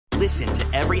Listen to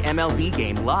every MLB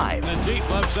game live. In the deep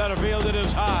left center field, it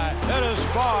is high, it is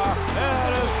far,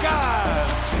 it is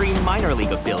gone. Stream minor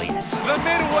league affiliates. The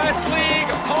Midwest League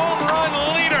home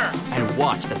run leader. And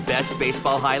watch the best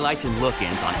baseball highlights and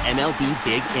look-ins on MLB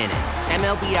Big Inning.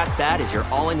 MLB At Bat is your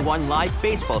all-in-one live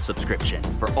baseball subscription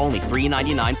for only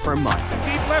 $3.99 per month.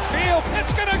 Deep left field,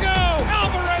 it's gonna go.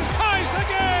 Alvarez ties the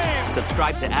game.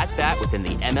 Subscribe to At Bat within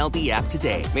the MLB app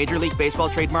today. Major League Baseball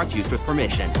trademarks used with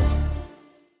permission.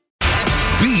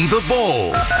 Be the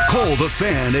Bull. Call the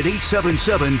Fan at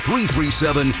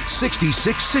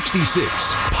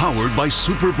 877-337-6666. Powered by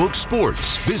Superbook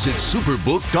Sports. Visit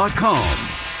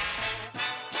superbook.com.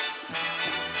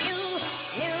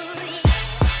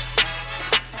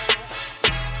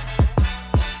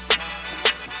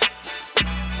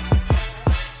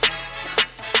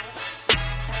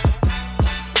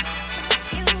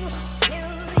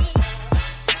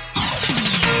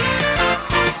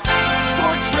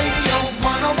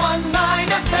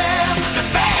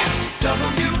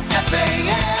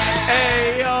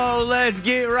 Let's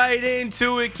get right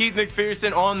into it. Keith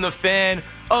McPherson on the Fan,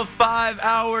 a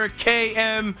 5-hour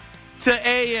KM to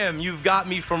AM. You've got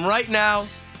me from right now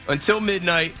until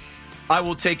midnight. I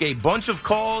will take a bunch of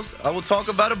calls. I will talk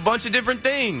about a bunch of different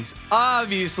things.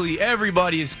 Obviously,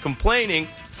 everybody is complaining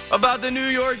about the New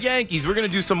York Yankees. We're going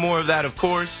to do some more of that, of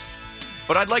course.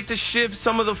 But I'd like to shift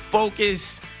some of the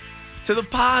focus to the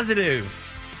positive.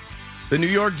 The New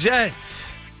York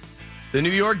Jets, the New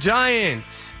York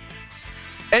Giants,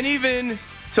 and even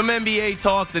some NBA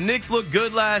talk. The Knicks looked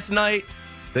good last night.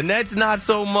 The Nets not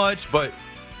so much, but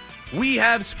we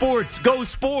have sports. Go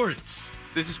sports.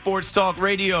 This is Sports Talk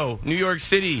Radio, New York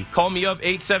City. Call me up,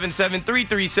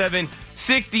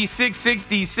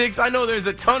 877-337-6666. I know there's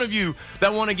a ton of you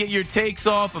that want to get your takes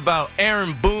off about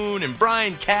Aaron Boone and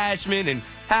Brian Cashman and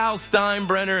Hal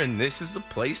Steinbrenner, and this is the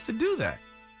place to do that.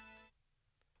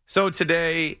 So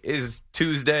today is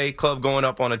Tuesday, club going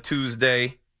up on a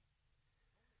Tuesday.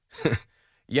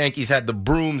 Yankees had the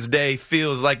brooms day,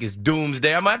 feels like it's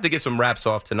doomsday. I might have to get some raps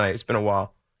off tonight. It's been a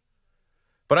while.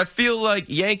 But I feel like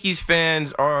Yankees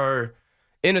fans are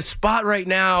in a spot right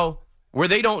now where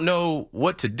they don't know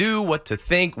what to do, what to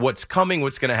think, what's coming,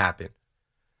 what's going to happen.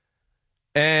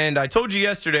 And I told you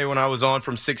yesterday when I was on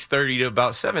from 6:30 to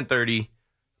about 7:30,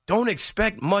 don't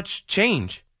expect much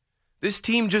change. This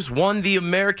team just won the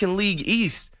American League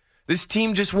East. This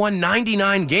team just won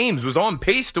 99 games, was on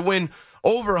pace to win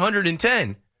over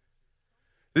 110.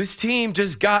 This team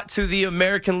just got to the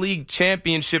American League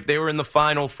Championship. They were in the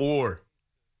Final Four.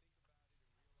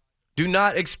 Do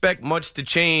not expect much to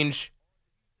change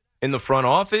in the front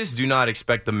office. Do not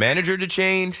expect the manager to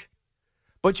change.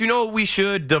 But you know what we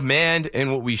should demand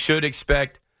and what we should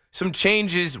expect? Some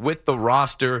changes with the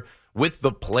roster, with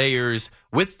the players,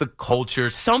 with the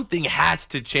culture. Something has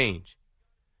to change.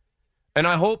 And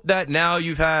I hope that now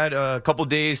you've had a couple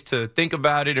days to think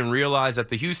about it and realize that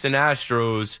the Houston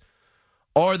Astros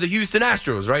are the Houston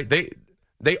Astros, right? They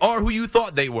are who you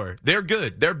thought they were. They're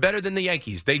good. They're better than the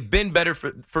Yankees. They've been better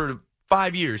for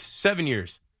 5 years, 7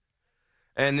 years.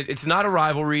 And it's not a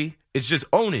rivalry. It's just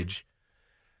ownage.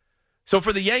 So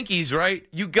for the Yankees, right,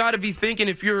 you got to be thinking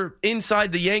if you're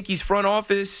inside the Yankees front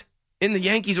office, in the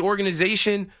Yankees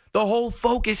organization, the whole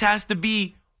focus has to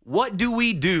be, what do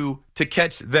we do to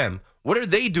catch them? What are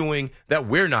they doing that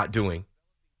we're not doing?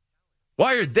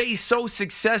 Why are they so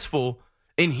successful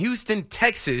in Houston,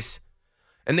 Texas,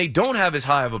 and they don't have as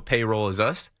high of a payroll as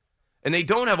us, and they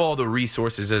don't have all the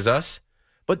resources as us,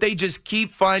 but they just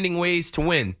keep finding ways to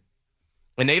win?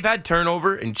 And they've had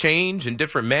turnover and change and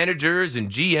different managers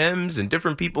and GMs and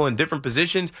different people in different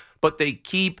positions, but they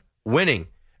keep winning,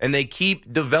 and they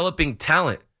keep developing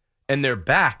talent, and they're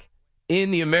back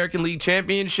in the American League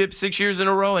Championship 6 years in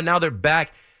a row, and now they're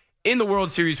back in the World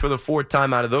Series for the fourth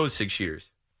time out of those 6 years.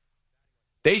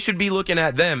 They should be looking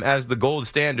at them as the gold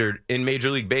standard in Major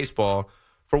League Baseball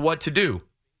for what to do.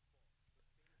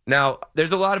 Now,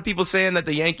 there's a lot of people saying that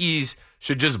the Yankees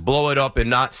should just blow it up and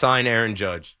not sign Aaron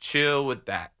Judge. Chill with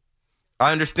that.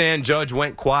 I understand Judge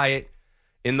went quiet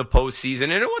in the postseason,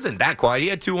 and it wasn't that quiet. He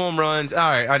had 2 home runs. All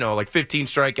right, I know, like 15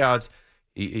 strikeouts.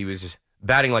 He was just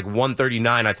batting like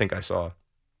 139, I think I saw.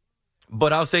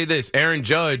 But I'll say this, Aaron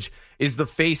Judge is the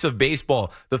face of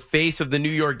baseball, the face of the New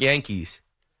York Yankees.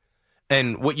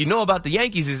 And what you know about the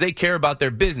Yankees is they care about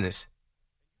their business.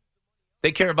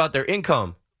 They care about their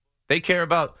income. They care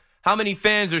about how many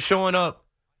fans are showing up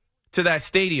to that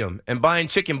stadium and buying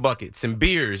chicken buckets and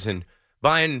beers and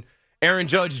buying Aaron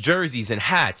Judge jerseys and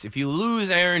hats. If you lose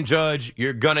Aaron Judge,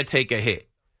 you're going to take a hit.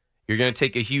 You're going to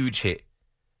take a huge hit.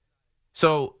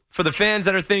 So for the fans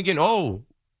that are thinking, oh,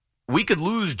 we could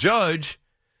lose Judge,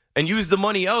 and use the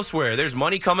money elsewhere. There's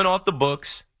money coming off the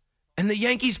books, and the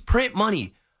Yankees print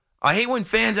money. I hate when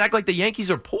fans act like the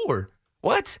Yankees are poor.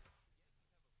 What?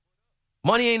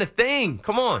 Money ain't a thing.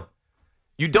 Come on.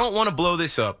 You don't want to blow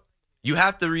this up. You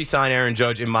have to re-sign Aaron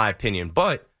Judge, in my opinion,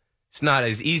 but it's not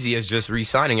as easy as just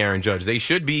re-signing Aaron Judge. They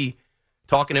should be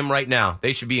talking to him right now.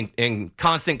 They should be in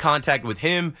constant contact with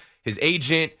him, his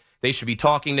agent. They should be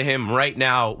talking to him right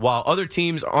now while other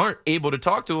teams aren't able to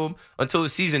talk to him until the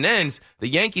season ends. The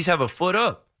Yankees have a foot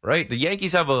up, right? The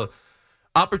Yankees have a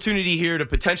opportunity here to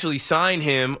potentially sign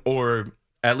him or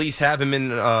at least have him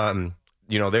in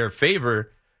their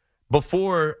favor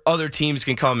before other teams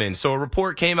can come in. So a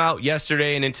report came out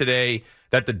yesterday and in today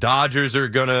that the Dodgers are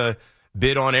going to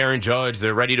bid on Aaron Judge.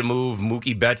 They're ready to move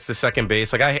Mookie Betts to second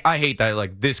base. Like I hate that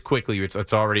like this quickly.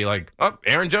 It's already like, oh,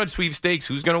 Aaron Judge sweepstakes,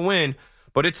 who's going to win?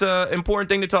 But it's an important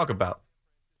thing to talk about.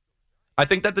 I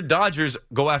think that the Dodgers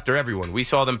go after everyone. We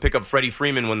saw them pick up Freddie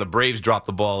Freeman when the Braves dropped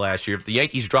the ball last year. If the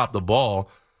Yankees drop the ball,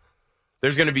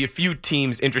 there's going to be a few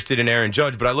teams interested in Aaron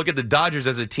Judge. But I look at the Dodgers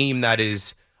as a team that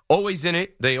is always in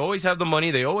it. They always have the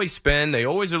money. They always spend. They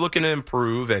always are looking to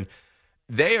improve. And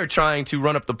they are trying to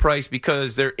run up the price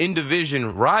because their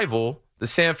in-division rival, the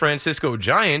San Francisco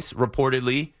Giants,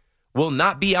 reportedly will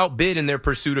not be outbid in their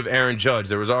pursuit of Aaron Judge.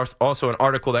 There was also an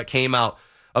article that came out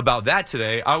about that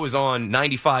today. I was on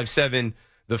 95.7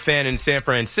 The Fan in San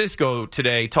Francisco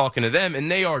today talking to them,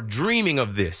 and they are dreaming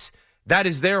of this. That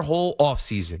is their whole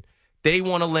offseason. They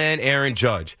want to land Aaron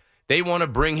Judge. They want to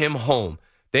bring him home.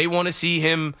 They want to see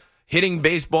him hitting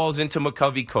baseballs into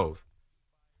McCovey Cove.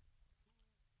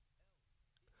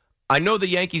 I know the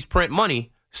Yankees print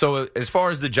money, so as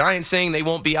far as the Giants saying they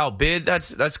won't be outbid,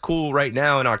 that's cool right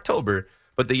now in October,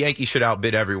 but the Yankees should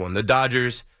outbid everyone. The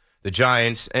Dodgers, the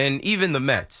Giants, and even the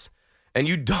Mets. And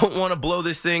you don't want to blow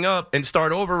this thing up and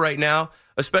start over right now,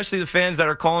 especially the fans that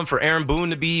are calling for Aaron Boone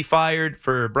to be fired,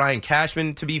 for Brian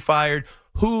Cashman to be fired.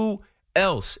 Who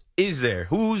else is there?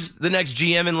 Who's the next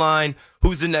GM in line?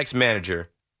 Who's the next manager?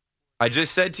 I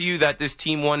just said to you that this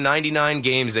team won 99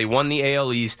 games. They won the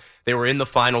AL East. They were in the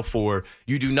Final Four.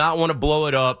 You do not want to blow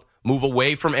it up, move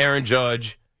away from Aaron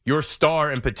Judge, your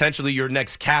star and potentially your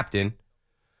next captain.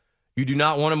 You do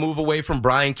not want to move away from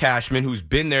Brian Cashman, who's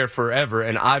been there forever.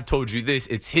 And I've told you this,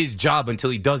 it's his job until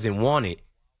he doesn't want it.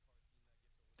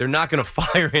 They're not going to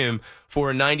fire him for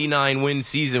a 99-win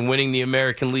season winning the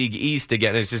American League East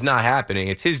again. It's just not happening.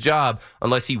 It's his job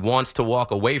unless he wants to walk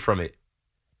away from it.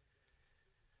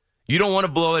 You don't want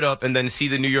to blow it up and then see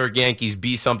the New York Yankees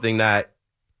be something that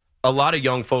a lot of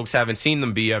young folks haven't seen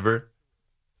them be ever.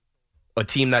 A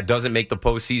team that doesn't make the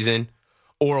postseason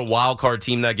or a wild card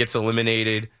team that gets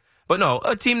eliminated. But no,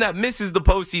 a team that misses the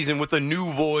postseason with a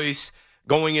new voice,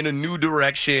 going in a new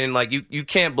direction. Like, you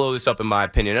can't blow this up, in my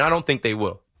opinion, and I don't think they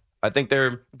will. I think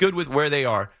they're good with where they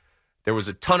are. There was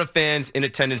a ton of fans in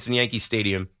attendance in Yankee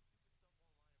Stadium.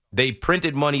 They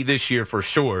printed money this year for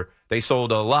sure. They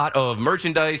sold a lot of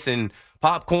merchandise and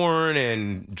popcorn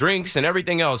and drinks and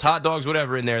everything else, hot dogs,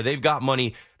 whatever in there. They've got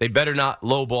money. They better not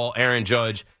lowball Aaron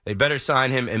Judge. They better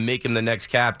sign him and make him the next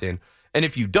captain. And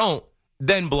if you don't,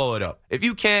 then blow it up. If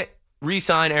you can't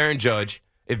re-sign Aaron Judge,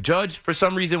 if Judge for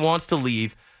some reason wants to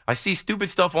leave, I see stupid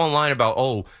stuff online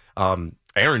about,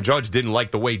 Aaron Judge didn't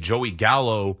like the way Joey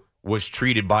Gallo was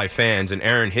treated by fans and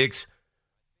Aaron Hicks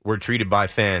were treated by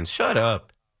fans. Shut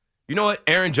up. You know what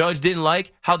Aaron Judge didn't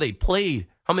like? How they played,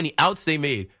 how many outs they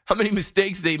made, how many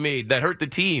mistakes they made that hurt the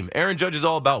team. Aaron Judge is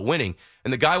all about winning,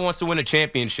 and the guy wants to win a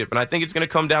championship, and I think it's going to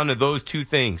come down to those two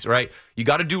things, right? You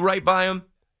got to do right by him.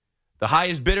 The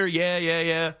highest bidder,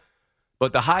 yeah.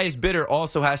 But the highest bidder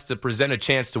also has to present a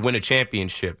chance to win a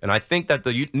championship, and I think that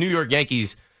the New York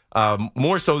Yankees,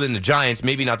 more so than the Giants,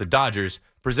 maybe not the Dodgers,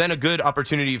 present a good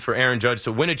opportunity for Aaron Judge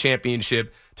to win a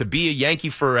championship, to be a Yankee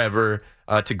forever,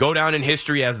 to go down in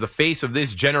history as the face of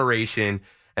this generation.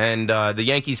 And the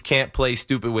Yankees can't play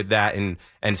stupid with that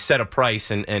and set a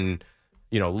price and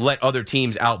let other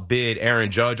teams outbid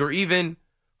Aaron Judge or even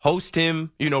host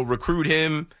him, recruit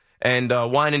him and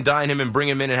wine and dine him and bring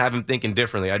him in and have him thinking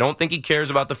differently. I don't think he cares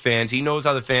about the fans. He knows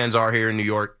how the fans are here in New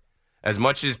York. As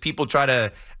much as people try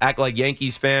to act like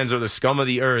Yankees fans are the scum of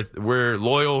the earth, we're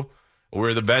loyal,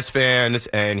 we're the best fans,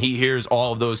 and he hears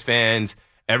all of those fans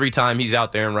every time he's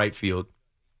out there in right field.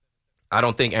 I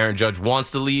don't think Aaron Judge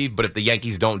wants to leave, but if the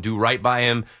Yankees don't do right by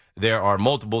him, there are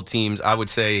multiple teams, I would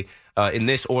say, in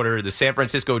this order, the San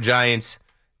Francisco Giants,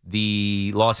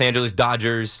 the Los Angeles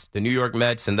Dodgers, the New York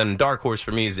Mets, and then dark horse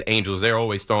for me is the Angels. They're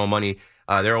always throwing money.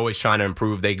 They're always trying to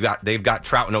improve. They've got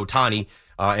Trout and Ohtani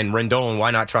and Rendon.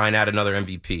 Why not try and add another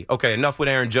MVP? Okay, enough with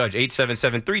Aaron Judge.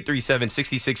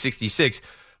 877-337-6666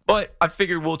 But I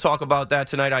figured we'll talk about that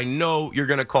tonight. I know you're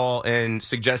going to call and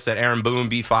suggest that Aaron Boone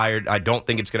be fired. I don't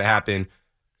think it's going to happen.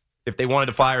 If they wanted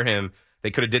to fire him,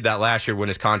 they could have did that last year when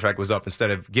his contract was up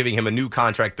instead of giving him a new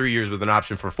contract 3 years with an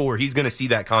option for 4. He's going to see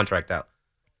that contract out.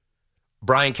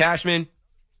 Brian Cashman,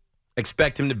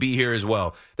 expect him to be here as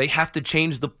well. They have to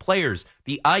change the players.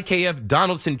 The IKF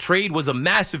Donaldson trade was a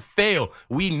massive fail.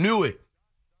 We knew it.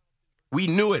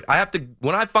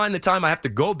 When I find the time, I have to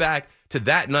go back to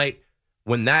that night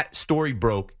when that story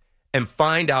broke and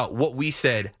find out what we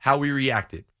said, how we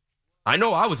reacted. I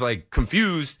know I was like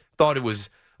confused, thought it was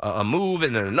a move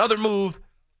and then another move.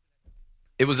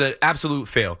 It was an absolute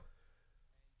fail.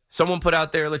 Someone put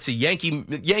out there, let's see,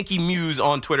 Yankee Muse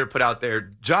on Twitter put out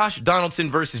there, Josh Donaldson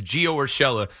versus Gio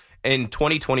Urshela in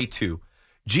 2022.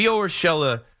 Gio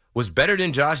Urshela was better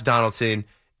than Josh Donaldson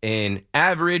in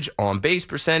average, on-base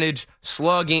percentage,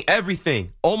 slugging,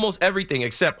 everything, almost everything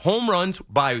except home runs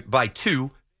by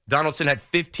 2. Donaldson had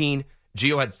 15,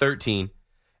 Gio had 13,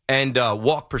 and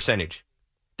walk percentage.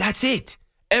 That's it.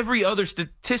 Every other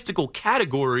statistical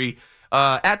category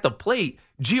at the plate,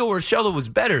 Gio Urshela was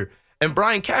better. And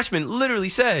Brian Cashman literally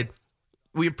said,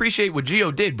 we appreciate what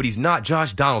Gio did, but he's not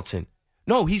Josh Donaldson.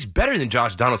 No, he's better than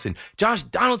Josh Donaldson. Josh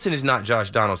Donaldson is not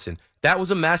Josh Donaldson. That was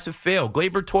a massive fail.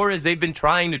 Gleyber Torres, they've been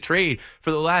trying to trade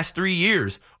for the last 3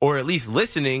 years, or at least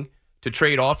listening to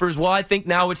trade offers. Well, I think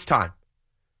now it's time.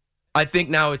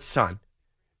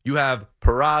 You have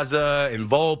Peraza and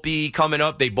Volpe coming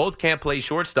up. They both can't play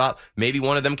shortstop. Maybe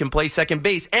one of them can play second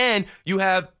base. And you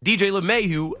have DJ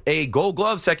LeMahieu, a Gold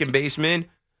Glove second baseman,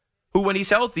 who, when he's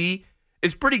healthy,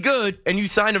 is pretty good, and you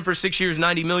signed him for 6 years,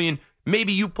 $90 million.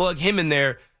 Maybe you plug him in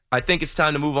there. I think it's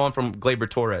time to move on from Gleyber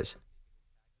Torres.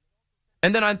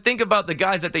 And then I think about the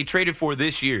guys that they traded for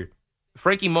this year.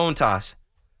 Frankie Montas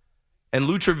and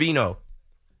Lou Trevino.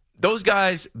 Those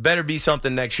guys better be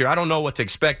something next year. I don't know what to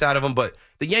expect out of them, but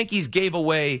the Yankees gave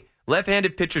away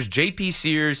left-handed pitchers J.P.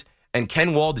 Sears and Ken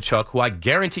Waldichuk, who I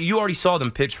guarantee you already saw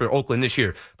them pitch for Oakland this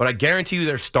year, but I guarantee you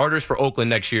they're starters for Oakland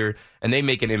next year, and they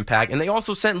make an impact. And they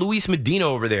also sent Luis Medina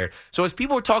over there. So as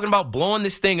people are talking about blowing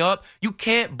this thing up, you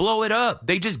can't blow it up.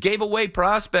 They just gave away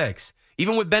prospects.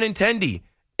 Even with Benintendi.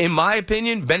 In my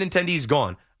opinion, Benintendi's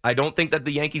gone. I don't think that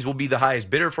the Yankees will be the highest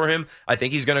bidder for him. I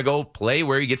think he's going to go play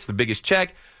where he gets the biggest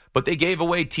check. But they gave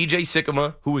away TJ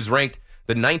Sycamore, who was ranked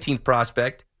the 19th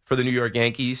prospect for the New York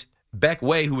Yankees. Beck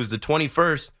Way, who was the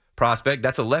 21st prospect.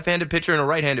 That's a left-handed pitcher and a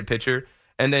right-handed pitcher.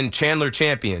 And then Chandler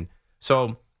Champion.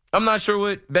 So I'm not sure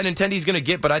what Benintendi's going to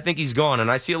get, but I think he's gone. And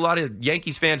I see a lot of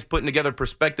Yankees fans putting together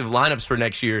prospective lineups for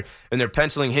next year, and they're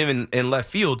penciling him in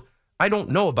left field. I don't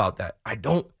know about that.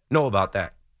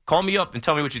 Call me up and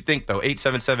tell me what you think, though.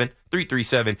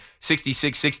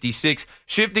 877-337-6666.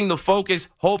 Shifting the focus,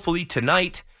 hopefully,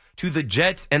 tonight to the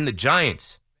Jets and the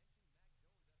Giants.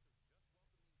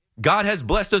 God has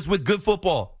blessed us with good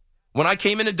football. When I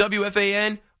came into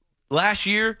WFAN last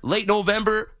year, late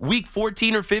November, week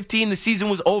 14 or 15, the season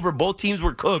was over. Both teams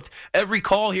were cooked. Every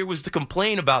call here was to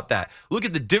complain about that. Look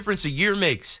at the difference a year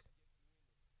makes.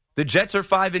 The Jets are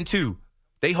 5-2.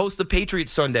 They host the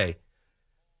Patriots Sunday.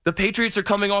 The Patriots are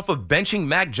coming off of benching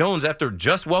Mac Jones after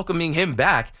just welcoming him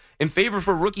back in favor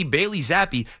for rookie Bailey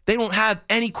Zappi. They don't have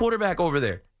any quarterback over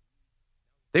there.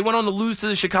 They went on to lose to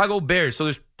the Chicago Bears, so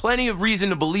there's plenty of reason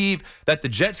to believe that the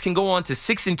Jets can go on to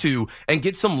 6-2 and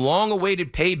get some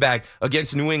long-awaited payback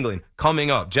against New England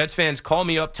coming up. Jets fans, call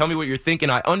me up. Tell me what you're thinking.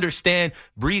 I understand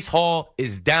Breece Hall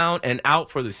is down and out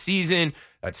for the season.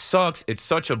 That sucks. It's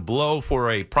such a blow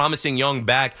for a promising young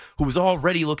back who was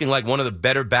already looking like one of the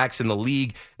better backs in the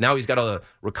league. Now he's got a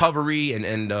recovery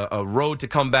and a road to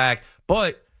come back.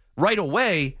 But right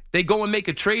away, they go and make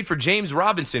a trade for James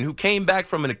Robinson, who came back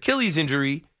from an Achilles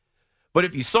injury. But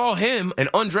if you saw him, an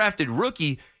undrafted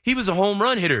rookie, he was a home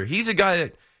run hitter. He's a guy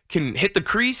that can hit the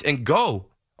crease and go.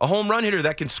 A home run hitter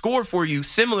that can score for you,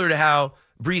 similar to how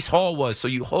Breece Hall was. So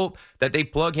you hope that they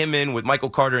plug him in with Michael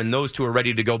Carter and those two are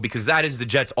ready to go, because that is the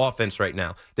Jets' offense right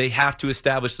now. They have to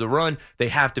establish the run. They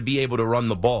have to be able to run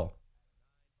the ball.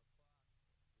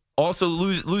 Also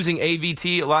losing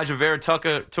AVT, Elijah Vera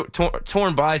Tucker,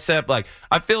 torn bicep.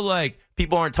 I feel like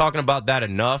people aren't talking about that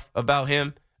enough about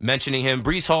him, mentioning him.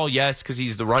 Breece Hall, yes, because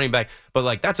he's the running back.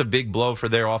 But, that's a big blow for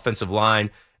their offensive line.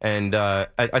 And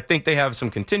I think they have some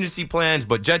contingency plans.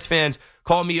 But Jets fans,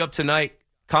 call me up tonight.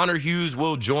 Connor Hughes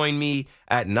will join me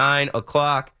at 9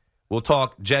 o'clock. We'll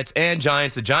talk Jets and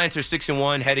Giants. The Giants are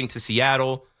 6-1 heading to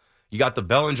Seattle. You got the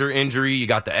Bellinger injury. You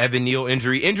got the Evan Neal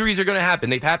injury. Injuries are going to happen.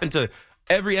 They've happened to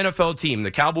every NFL team.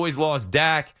 The Cowboys lost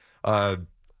Dak.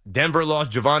 Denver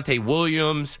lost Javonte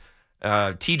Williams.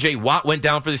 TJ Watt went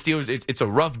down for the Steelers. It's a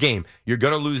rough game. You're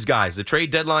going to lose guys. The trade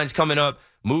deadline's coming up.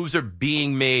 Moves are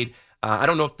being made. I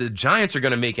don't know if the Giants are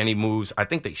going to make any moves. I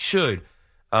think they should.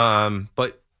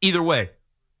 But either way,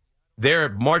 they're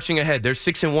marching ahead. They're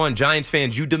 6-1. Giants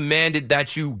fans, you demanded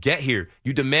that you get here.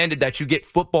 You demanded that you get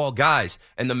football guys.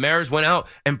 And the Mariners went out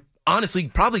and honestly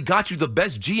probably got you the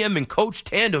best GM and coach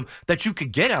tandem that you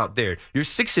could get out there. You're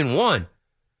 6-1.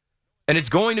 And it's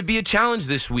going to be a challenge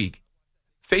this week.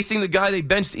 Facing the guy they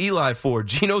benched Eli for,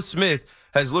 Geno Smith,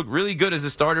 has looked really good as a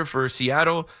starter for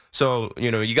Seattle. So,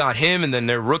 you got him, and then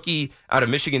their rookie out of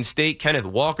Michigan State, Kenneth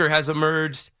Walker, has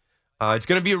emerged. It's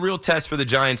going to be a real test for the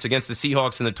Giants against the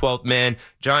Seahawks in the 12th man.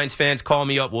 Giants fans, call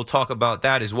me up. We'll talk about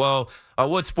that as well.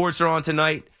 What sports are on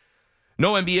tonight?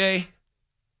 No NBA.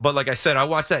 But like I said, I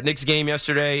watched that Knicks game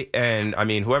yesterday, and,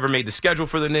 whoever made the schedule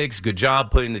for the Knicks, good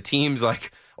job putting the teams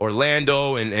like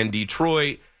Orlando and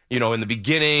Detroit, in the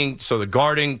beginning, so the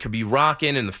Garden could be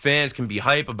rocking and the fans can be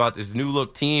hype about this new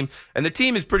look team. And the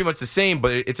team is pretty much the same,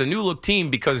 but it's a new look team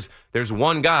because there's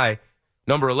one guy,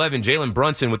 number 11, Jalen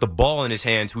Brunson, with the ball in his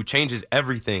hands, who changes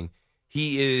everything.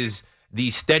 He is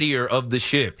the steadier of the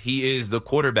ship. He is the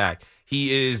quarterback.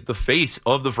 He is the face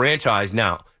of the franchise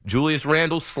now. Julius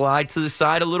Randle slide to the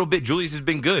side a little bit. Julius has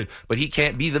been good, but he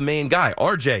can't be the main guy.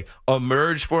 RJ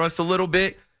emerged for us a little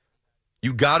bit.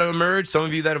 You got to emerge. Some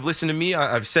of you that have listened to me,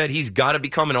 I've said he's got to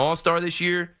become an all-star this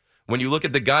year. When you look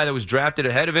at the guy that was drafted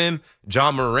ahead of him,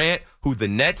 John Morant, who the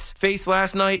Nets faced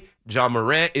last night, John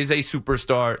Morant is a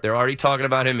superstar. They're already talking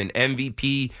about him in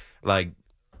MVP. Like,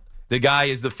 the guy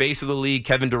is the face of the league.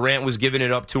 Kevin Durant was giving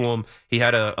it up to him. He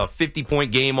had a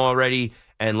 50-point game already,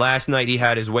 and last night he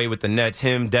had his way with the Nets,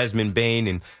 him, Desmond Bane.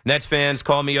 And Nets fans,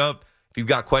 call me up if you've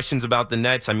got questions about the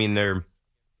Nets. They're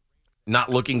not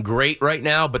looking great right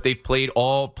now, but they've played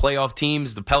all playoff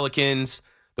teams, the Pelicans,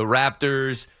 the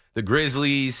Raptors, the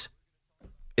Grizzlies.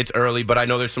 It's early, but I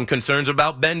know there's some concerns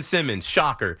about Ben Simmons.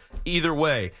 Shocker. Either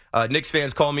way, Knicks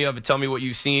fans, call me up and tell me what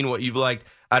you've seen, what you've liked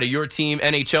out of your team.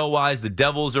 NHL-wise, the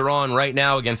Devils are on right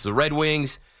now against the Red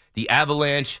Wings. The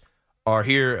Avalanche are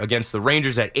here against the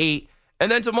Rangers at 8.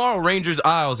 And then tomorrow,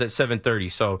 Rangers-Isles at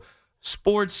 7:30. So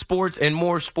sports, and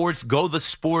more sports. Go the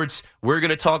sports. We're going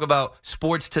to talk about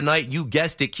sports tonight. You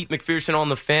guessed it. Keith McPherson on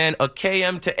the Fan, a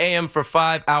KM to AM for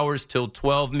 5 hours till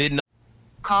 12 midnight.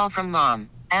 Call from mom.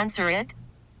 Answer it.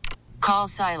 Call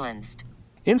silenced.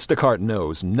 Instacart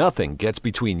knows nothing gets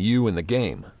between you and the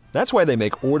game. That's why they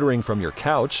make ordering from your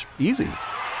couch easy.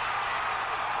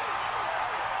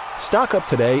 Stock up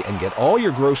today and get all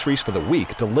your groceries for the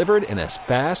week delivered in as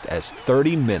fast as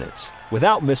 30 minutes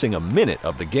without missing a minute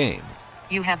of the game.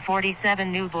 You have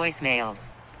 47 new voicemails.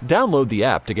 Download the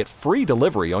app to get free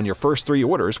delivery on your first 3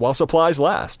 orders while supplies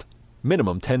last.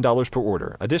 Minimum $10 per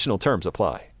order. Additional terms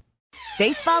apply.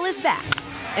 Baseball is back,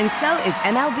 and so is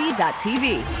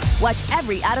MLB.tv. Watch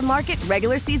every out-of-market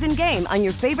regular season game on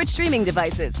your favorite streaming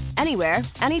devices, anywhere,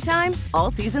 anytime, all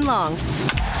season long.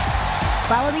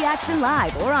 Follow the action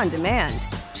live or on demand.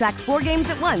 Track 4 games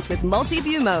at once with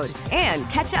multi-view mode and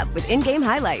catch up with in-game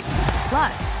highlights.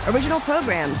 Plus, original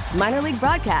programs, minor league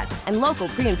broadcasts, and local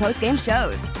pre- and post-game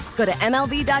shows. Go to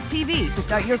MLB.tv to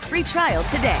start your free trial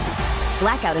today.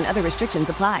 Blackout and other restrictions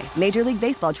apply. Major League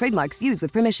Baseball trademarks used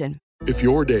with permission. If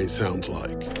your day sounds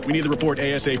like... We need the report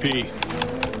ASAP.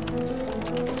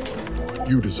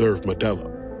 You deserve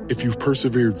Modelo. If you've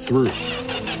persevered through...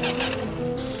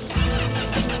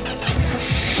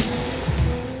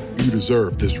 You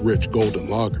deserve this rich golden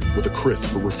lager with a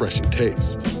crisp but refreshing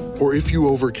taste. Or if you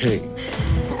overcame. 2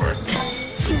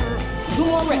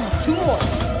 more reps, 2 more.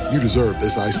 You deserve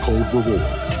this ice-cold reward.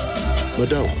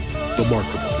 Modelo, the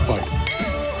Markable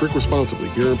Fighter. Drink responsibly.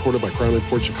 Beer imported by Crown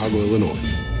Port Chicago, Illinois.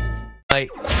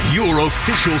 Your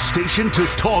official station to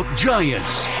talk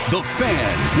Giants. The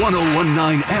Fan,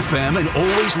 101.9 FM, and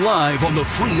always live on the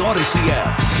free Odyssey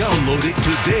app. Download it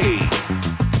today.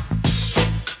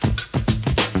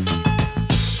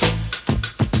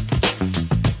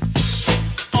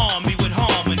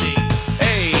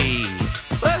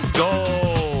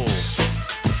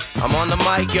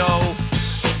 Mike, yo.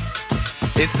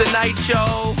 It's the night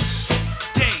show.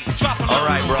 All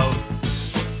right, bro.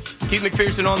 Keith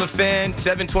McPherson on the Fan,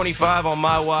 7:25 on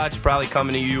my watch. Probably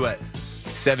coming to you at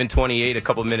 7:28. A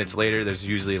couple minutes later, there's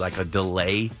usually like a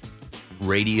delay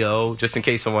radio, just in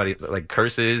case somebody like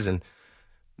curses, and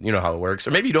you know how it works.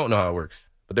 Or maybe you don't know how it works,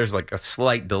 but there's like a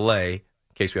slight delay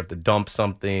in case we have to dump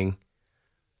something.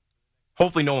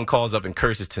 Hopefully no one calls up and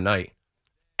curses tonight.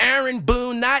 Aaron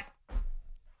Boone, not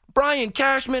Brian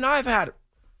Cashman, I've had it.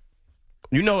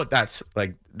 You know what that's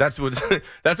like. That's what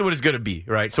it's going to be,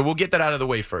 right? So we'll get that out of the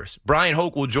way first. Brian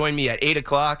Hoke will join me at 8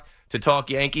 o'clock to talk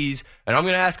Yankees, and I'm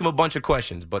going to ask him a bunch of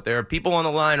questions. But there are people on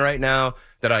the line right now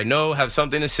that I know have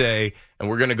something to say, And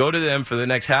we're going to go to them for the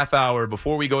next half hour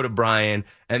before we go to Brian.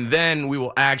 And then we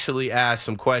will actually ask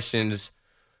some questions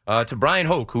to Brian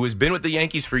Hoke, who has been with the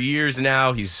Yankees for years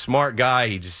now. He's a smart guy.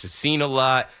 He just has seen a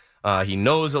lot. He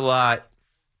knows a lot.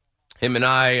 Him and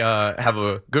I have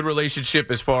a good relationship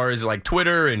as far as like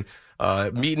Twitter and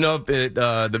meeting up at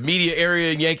the media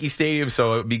area in Yankee Stadium.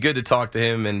 So it would be good to talk to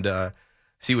him and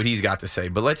see what he's got to say.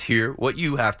 But let's hear what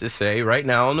you have to say right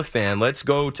now on The Fan. Let's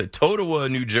go to Totowa,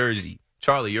 New Jersey.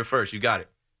 Charlie, you're first. You got it.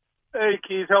 Hey,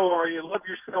 Keith. How are you? Love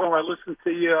your show. I listen to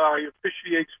you. I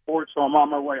officiate sports, so I'm on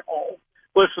my way home.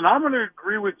 Listen, I'm going to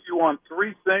agree with you on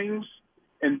 3 things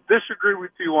and disagree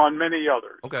with you on many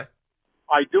others. Okay.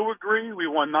 I do agree we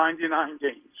won 99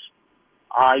 games.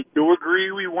 I do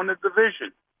agree we won the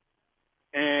division.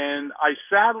 And I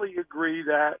sadly agree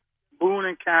that Boone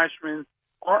and Cashman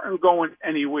aren't going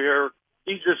anywhere.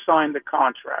 He just signed the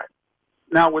contract.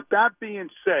 Now, with that being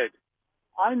said,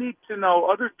 I need to know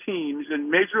other teams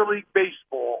in Major League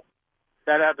Baseball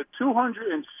that have a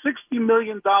 $260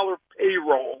 million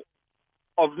payroll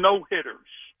of no-hitters.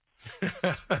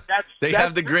 They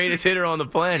have the greatest hitter on the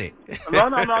planet. No.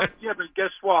 Yeah, but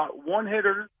guess what? One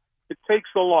hitter, it takes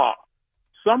a lot.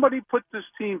 Somebody put this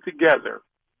team together.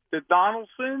 The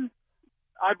Donaldson,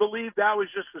 I believe that was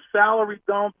just a salary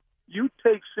dump. You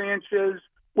take Sanchez,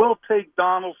 we'll take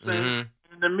Donaldson.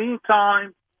 Mm-hmm. In the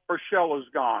meantime, Urshela's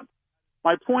gone.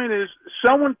 My point is,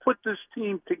 someone put this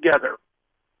team together.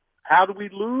 How do we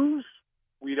lose?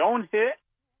 We don't hit.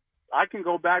 I can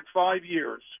go back 5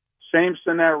 years. Same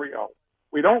scenario.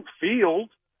 We don't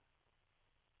field.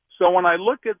 So when I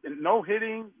look at no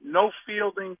hitting, no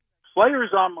fielding, players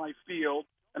on my field,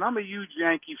 and I'm a huge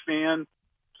Yankee fan,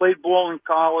 played ball in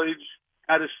college,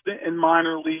 had a stint in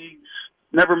minor leagues,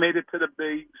 never made it to the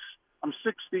bigs. I'm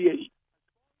 68.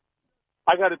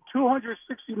 I got a $260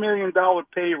 million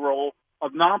payroll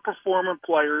of non-performing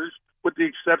players with the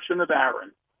exception of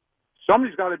Aaron.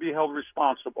 Somebody's got to be held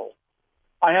responsible.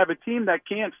 I have a team that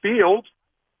can't field.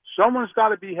 Someone's got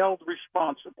to be held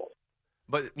responsible.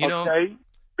 But, you know, okay?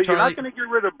 But Charlie, you're not going to get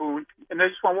rid of Boone. And I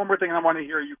just want one more thing, and I want to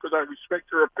hear you because I respect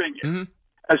your opinion. Mm-hmm.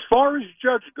 As far as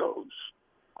Judge goes,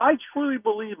 I truly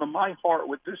believe in my heart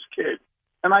with this kid,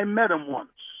 and I met him once.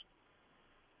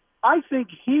 I think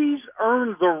he's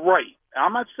earned the right.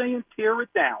 I'm not saying tear it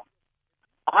down.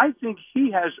 I think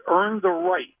he has earned the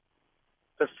right.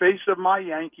 The face of my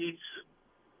Yankees,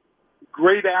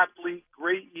 great athlete,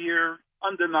 great year,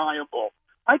 undeniable.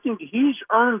 I think he's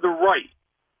earned the right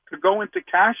to go into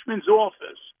Cashman's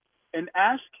office and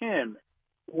ask him,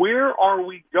 where are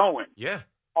we going? Yeah.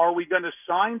 Are we going to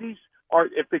sign these? Or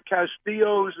if the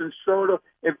Castillos and Soto,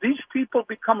 if these people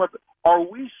become are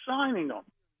we signing them?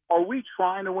 Are we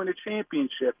trying to win a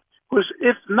championship? Because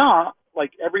if not,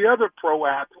 like every other pro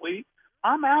athlete,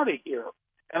 I'm out of here.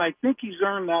 And I think he's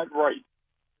earned that right.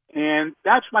 And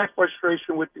that's my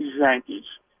frustration with these Yankees.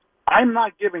 I'm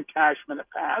not giving Cashman a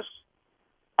pass.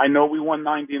 I know we won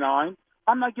 99.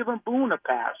 I'm not giving Boone a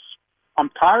pass. I'm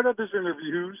tired of his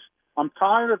interviews. I'm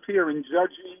tired of hearing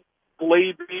Judgy,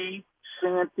 Blabey,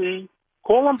 Santy.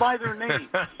 Call them by their names.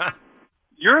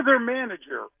 You're their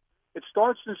manager. It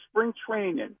starts in spring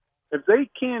training. If they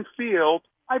can't field,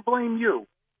 I blame you.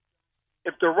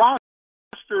 If the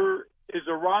roster is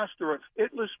a roster of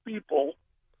hitless people,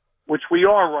 which we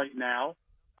are right now,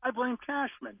 I blame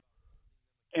Cashman.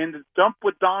 And the dump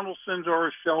with Donaldson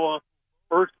or Urshela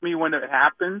irked me when it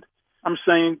happened. I'm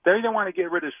saying they don't want to get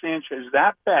rid of Sanchez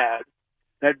that bad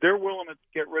that they're willing to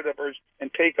get rid of her and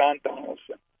take on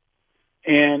Donaldson.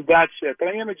 And that's it. But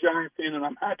I am a Giant fan, and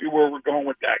I'm happy where we're going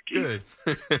with that, Keith.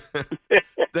 Good.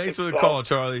 Thanks for the call,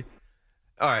 Charlie.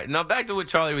 All right, now back to what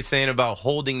Charlie was saying about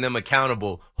holding them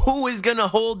accountable. Who is going to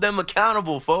hold them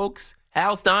accountable, folks?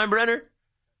 Hal Steinbrenner?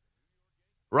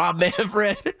 Rob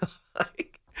Manfred?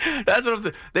 That's what I'm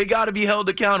saying. They got to be held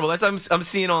accountable. That's what I'm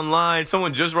seeing online.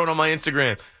 Someone just wrote on my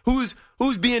Instagram.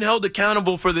 Who's being held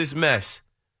accountable for this mess?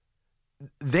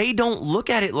 They don't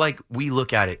look at it like we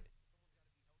look at it.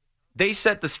 They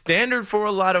set the standard for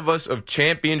a lot of us of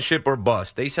championship or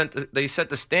bust. They set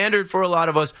the standard for a lot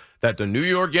of us that the New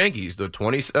York Yankees, the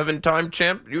 27-time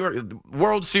champ,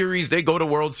 World Series, they go to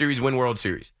World Series, win World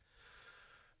Series.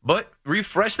 But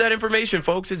refresh that information,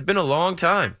 folks. It's been a long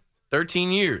time,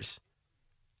 13 years.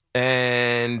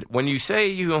 And when you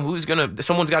say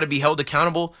someone's got to be held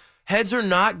accountable, heads are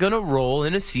not going to roll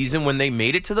in a season when they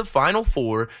made it to the Final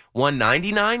Four, won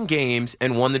 99 games,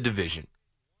 and won the division.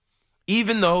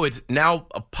 Even though it's now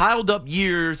piled up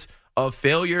years of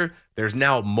failure, there's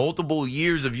now multiple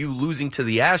years of you losing to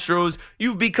the Astros.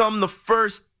 You've become the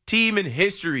first team in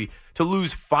history to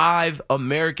lose 5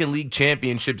 American League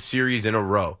Championship Series in a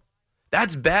row.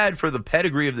 That's bad for the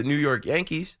pedigree of the New York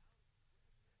Yankees.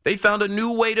 They found a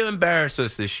new way to embarrass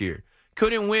us this year.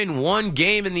 Couldn't win one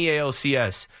game in the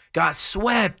ALCS. Got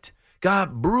swept.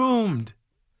 Got broomed.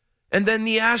 And then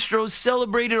the Astros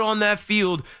celebrated on that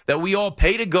field that we all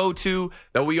pay to go to,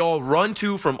 that we all run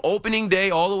to from opening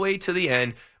day all the way to the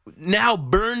end. Now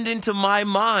burned into my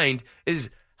mind is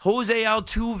Jose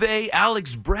Altuve,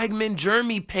 Alex Bregman,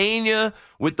 Jeremy Pena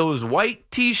with those white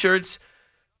T-shirts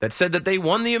that said that they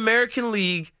won the American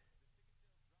League,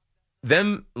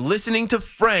 them listening to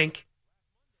Frank,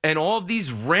 and all of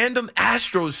these random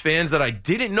Astros fans that I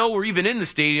didn't know were even in the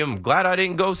stadium. I'm glad I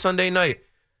didn't go Sunday night.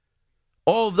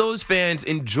 All of those fans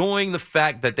enjoying the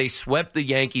fact that they swept the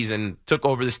Yankees and took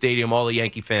over the stadium. All the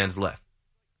Yankee fans left.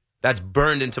 That's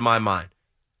burned into my mind.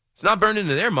 It's not burned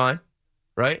into their mind,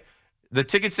 right? The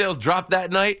ticket sales dropped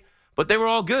that night, but they were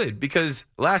all good because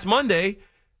last Monday,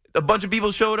 a bunch of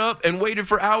people showed up and waited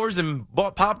for hours and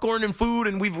bought popcorn and food,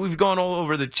 and we've gone all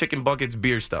over the chicken buckets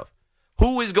beer stuff.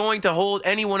 Who is going to hold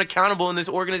anyone accountable in this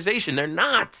organization? They're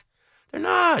not. They're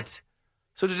not.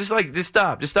 So just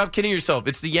stop. Just stop kidding yourself.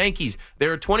 It's the Yankees.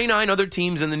 There are 29 other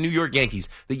teams in the New York Yankees.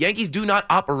 The Yankees do not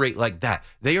operate like that.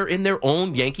 They are in their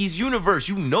own Yankees universe.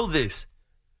 You know this.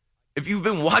 If you've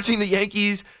been watching the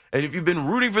Yankees and if you've been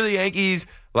rooting for the Yankees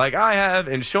like I have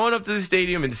and showing up to the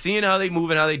stadium and seeing how they move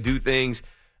and how they do things,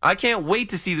 I can't wait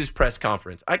to see this press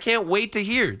conference. I can't wait to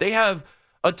hear. They have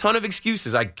a ton of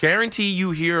excuses. I guarantee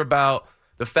you hear about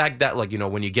the fact that,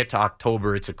 when you get to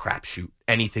October, it's a crapshoot.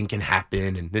 Anything can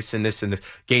happen, and this and this and this.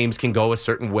 Games can go a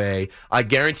certain way. I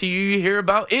guarantee you hear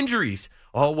about injuries.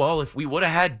 Oh, well, if we would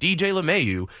have had DJ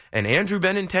LeMahieu and Andrew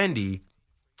Benintendi,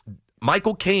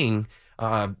 Michael King,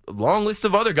 long list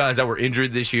of other guys that were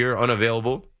injured this year,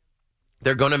 unavailable,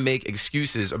 they're going to make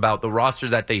excuses about the roster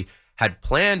that they had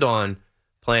planned on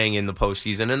playing in the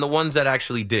postseason and the ones that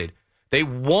actually did. They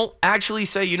won't actually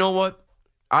say, you know what,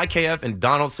 IKF and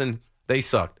Donaldson, they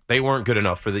sucked. They weren't good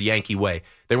enough for the Yankee way.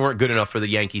 They weren't good enough for the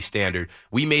Yankee standard.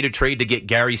 We made a trade to get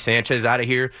Gary Sanchez out of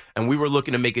here, and we were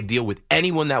looking to make a deal with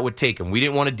anyone that would take him. We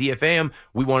didn't want to DFA him.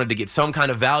 We wanted to get some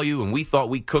kind of value, and we thought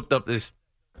we cooked up this.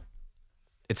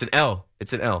 It's an L.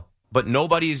 It's an L. But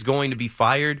nobody's going to be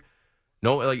fired.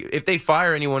 No, if they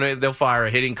fire anyone, they'll fire a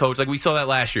hitting coach. Like we saw that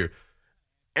last year.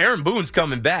 Aaron Boone's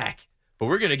coming back, but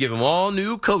we're going to give him all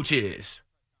new coaches.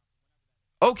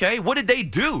 Okay, what did they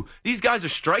do? These guys are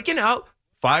striking out,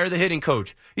 fire the hitting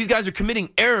coach. These guys are committing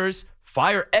errors,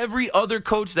 fire every other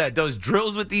coach that does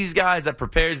drills with these guys, that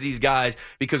prepares these guys,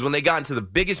 because when they got into the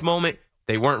biggest moment,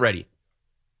 they weren't ready.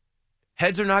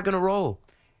 Heads are not going to roll.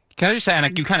 Can I just say,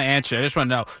 and you kind of answered, I just want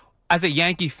to know, as a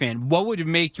Yankee fan, what would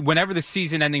make you, whenever the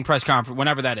season-ending press conference,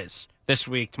 whenever that is, this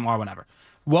week, tomorrow, whenever,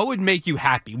 what would make you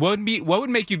happy? What would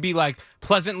make you be,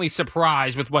 pleasantly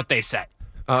surprised with what they say?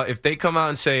 If they come out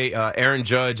and say Aaron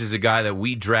Judge is a guy that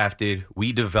we drafted,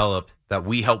 we developed, that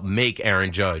we helped make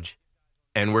Aaron Judge,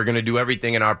 and we're going to do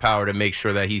everything in our power to make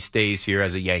sure that he stays here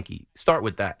as a Yankee. Start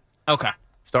with that. Okay.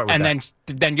 Start with that.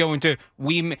 And then go into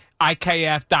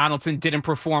IKF, Donaldson didn't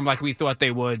perform like we thought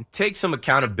they would. Take some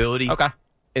accountability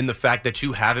in the fact that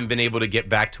you haven't been able to get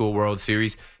back to a World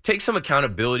Series. Take some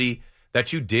accountability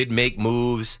that you did make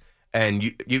moves, and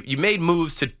you made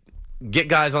moves to get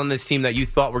guys on this team that you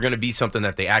thought were going to be something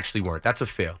that they actually weren't. That's a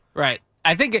fail. Right.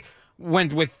 I think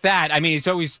with that, it's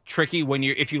always tricky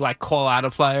if you call out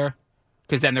a player,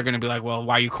 because then they're going to be like, well,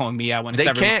 why are you calling me out when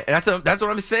it's can't. That's what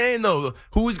I'm saying, though.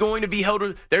 Who is going to be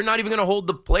held? They're not even going to hold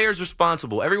the players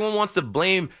responsible. Everyone wants to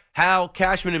blame Hal,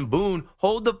 Cashman, and Boone.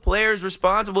 Hold the players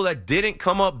responsible that didn't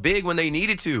come up big when they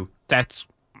needed to.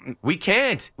 We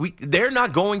can't. They're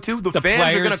not going to. The fans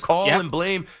players, are going to call and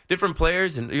blame different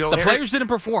players. And the players didn't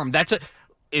perform. That's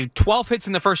 12 hits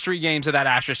in the first 3 games of that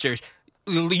Astros series.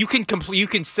 You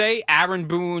can say Aaron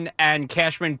Boone and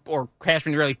Cashman, or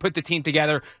Cashman really put the team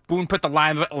together. Boone put the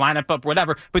lineup up,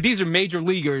 whatever. But these are major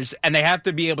leaguers, and they have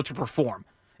to be able to perform.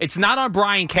 It's not on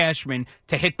Brian Cashman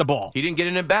to hit the ball. He didn't get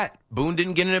in a bat. Boone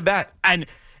didn't get in a bat. And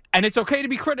it's okay to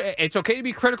be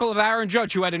critical of Aaron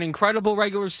Judge, who had an incredible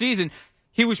regular season.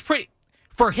 He was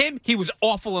for him, he was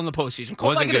awful in the postseason.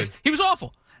 Wasn't good. He was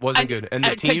awful. Wasn't good. And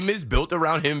the team is built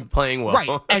around him playing well.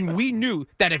 Right. And we knew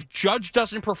that if Judge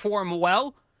doesn't perform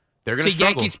well, they're going to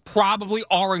struggle. Yankees probably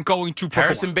aren't going to perform.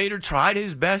 Harrison Bader tried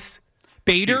his best.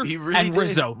 Bader he really and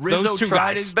Rizzo. Rizzo those two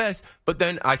tried guys. his best. But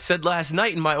then I said last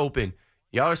night in my open,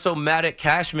 y'all are so mad at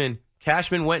Cashman.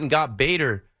 Cashman went and got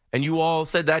Bader, and you all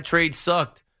said that trade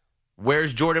sucked.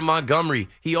 Where's Jordan Montgomery?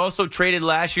 He also traded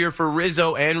last year for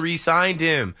Rizzo and re-signed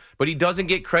him, but he doesn't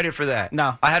get credit for that.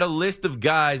 No. I had a list of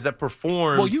guys that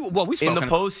performed in the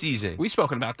postseason. We've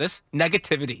spoken about this.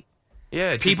 Negativity.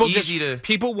 Yeah, it's people just easy to.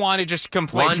 People want to just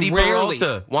complain.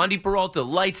 Wandy Peralta,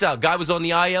 lights out. Guy was on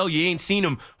the IL. You ain't seen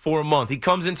him for a month. He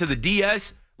comes into the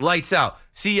DS, lights out.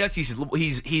 CS, he's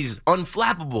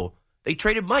unflappable. They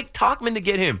traded Mike Tauchman to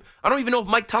get him. I don't even know if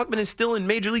Mike Tauchman is still in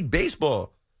Major League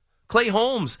Baseball. Clay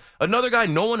Holmes, another guy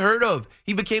no one heard of.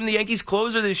 He became the Yankees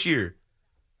closer this year.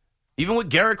 Even with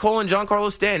Garrett Cole and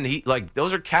Giancarlo Stanton,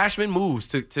 those are Cashman moves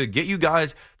to get you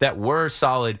guys that were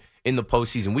solid in the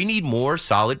postseason. We need more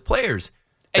solid players.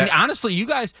 And honestly, you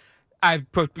guys,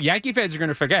 Yankee fans are going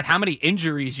to forget how many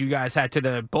injuries you guys had to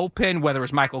the bullpen, whether it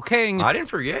was Michael King. I didn't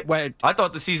forget. I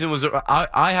thought the season was.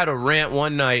 I had a rant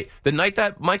one night, the night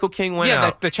that Michael King went out.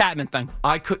 Yeah, the Chapman thing.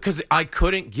 Because I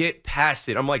couldn't get past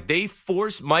it. I'm like, they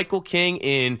forced Michael King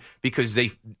in because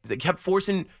they kept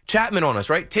forcing Chapman on us,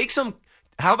 right?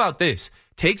 How about this?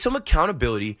 Take some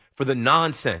accountability for the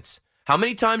nonsense. How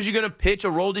many times are you going to pitch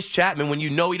Aroldis Chapman when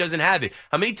you know he doesn't have it?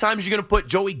 How many times are you going to put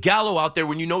Joey Gallo out there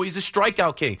when you know he's a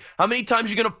strikeout king? How many times are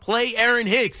you going to play Aaron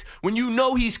Hicks when you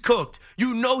know he's cooked?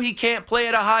 You know he can't play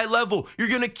at a high level. You're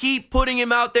going to keep putting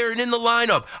him out there and in the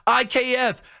lineup.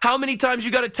 IKF, how many times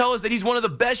you got to tell us that he's one of the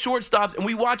best shortstops and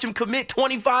we watch him commit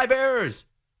 25 errors?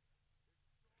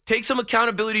 Take some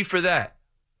accountability for that.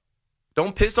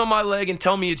 Don't piss on my leg and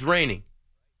tell me it's raining.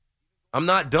 I'm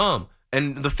not dumb.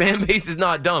 And the fan base is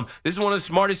not dumb. This is one of the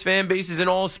smartest fan bases in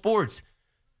all sports.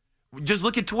 Just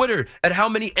look at Twitter at how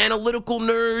many analytical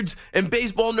nerds and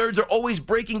baseball nerds are always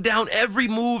breaking down every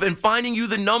move and finding you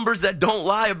the numbers that don't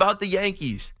lie about the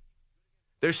Yankees.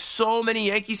 There's so many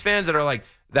Yankees fans that are like,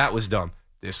 that was dumb.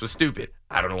 This was stupid.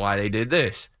 I don't know why they did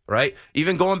this, right?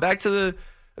 Even going back to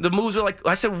the moves were like,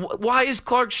 I said, why is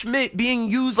Clark Schmidt being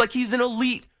used like he's an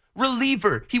elite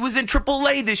reliever? He was in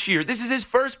AAA this year. This is his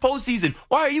first postseason.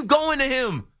 Why are you going to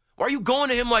him? Why are you going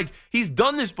to him like he's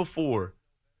done this before?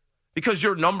 Because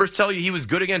your numbers tell you he was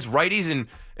good against righties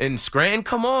and Scranton?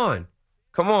 Come on.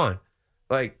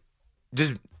 I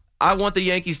want the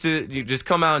Yankees to just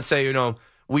come out and say, and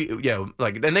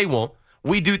they won't.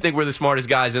 We do think we're the smartest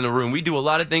guys in the room. We do a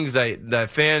lot of things that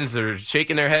fans are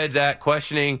shaking their heads at,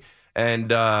 questioning,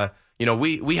 and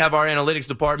we have our analytics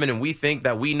department, and we think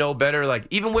that we know better. Like,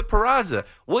 even with Peraza,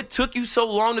 what took you so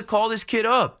long to call this kid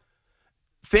up?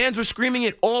 Fans were screaming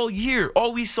it all year.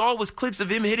 All we saw was clips of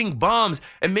him hitting bombs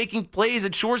and making plays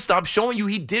at shortstop, showing you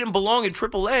he didn't belong in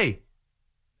AAA.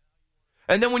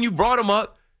 And then when you brought him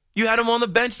up, you had him on the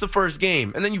bench the first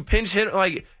game, and then you pinch hit.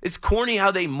 Like, it's corny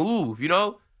how they move,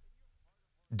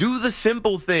 Do the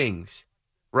simple things.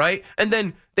 Right? And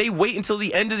then they wait until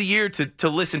the end of the year to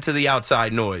listen to the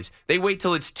outside noise. They wait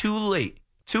till it's too late.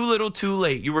 Too little, too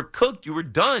late. You were cooked. You were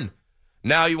done.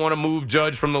 Now you want to move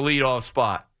Judge from the leadoff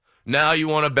spot. Now you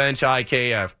want to bench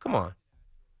IKF. Come on.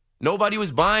 Nobody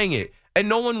was buying it. And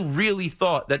no one really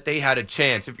thought that they had a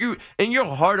chance. If you, in your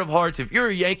heart of hearts, if you're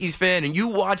a Yankees fan and you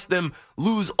watch them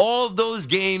lose all of those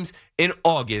games in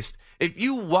August, if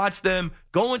you watch them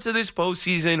go into this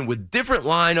postseason with different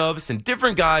lineups and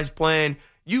different guys playing,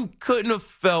 you couldn't have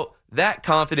felt that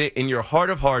confident in your heart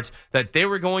of hearts that they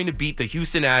were going to beat the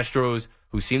Houston Astros,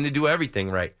 who seem to do everything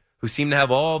right, who seem to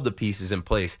have all of the pieces in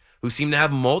place, who seem to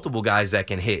have multiple guys that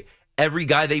can hit. Every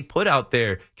guy they put out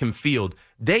there can field.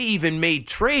 They even made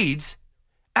trades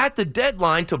at the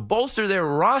deadline to bolster their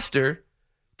roster,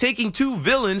 taking two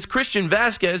villains, Christian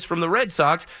Vasquez from the Red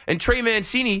Sox and Trey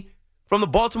Mancini from the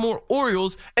Baltimore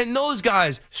Orioles, and those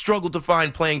guys struggled to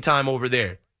find playing time over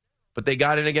there. But they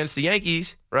got in against the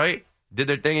Yankees, right? Did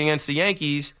their thing against the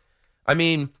Yankees. I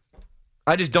mean,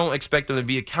 I just don't expect them to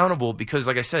be accountable because,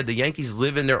 like I said, the Yankees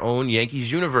live in their own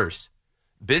Yankees universe.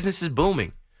 Business is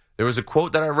booming. There was a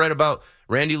quote that I read about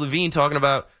Randy Levine talking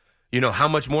about, how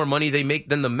much more money they make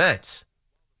than the Mets.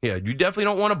 Yeah, you definitely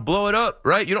don't want to blow it up,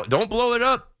 right? Don't blow it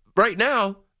up right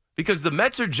now because the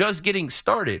Mets are just getting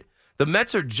started. The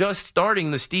Mets are just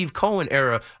starting the Steve Cohen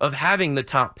era of having the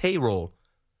top payroll.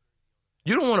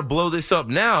 You don't want to blow this up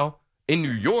now in New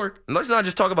York. And let's not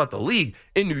just talk about the league.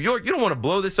 In New York, you don't want to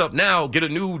blow this up now, get a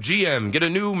new GM, get a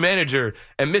new manager,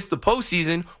 and miss the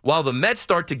postseason while the Mets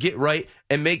start to get right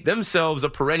and make themselves a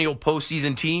perennial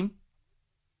postseason team.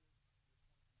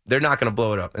 They're not going to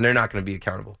blow it up, and they're not going to be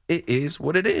accountable. It is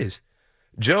what it is.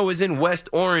 Joe is in West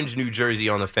Orange, New Jersey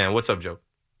on the Fan. What's up, Joe?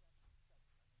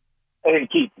 Hey,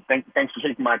 Keith. Thanks for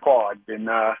taking my call. I've been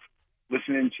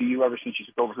listening to you ever since you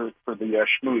took over for the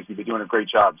Schmooze. You've been doing a great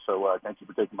job, so thank you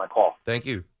for taking my call. Thank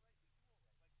you.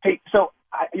 Hey, so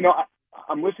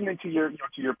I'm listening to your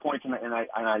points, and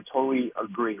I totally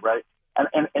agree, right?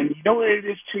 And you know what it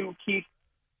is too, Keith?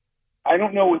 I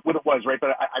don't know what it was, right?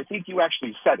 But I think you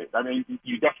actually said it. I mean,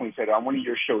 you definitely said it on one of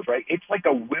your shows, right? It's like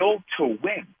a will to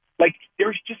win. like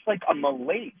there's just like a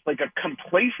malaise, like a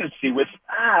complacency with,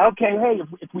 okay, hey,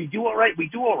 if we do all right, we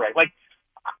do all right. Like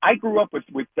I grew up with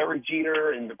Derek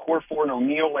Jeter and the core four and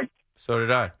O'Neal. Like so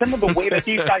did I. Some of the way that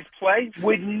these guys play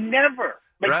would never.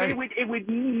 Like right. it would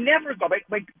never go.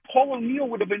 Like Paul O'Neal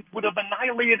would have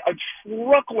annihilated a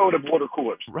truckload of water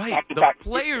coolers. Right. The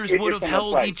players would have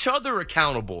held each other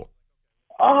accountable.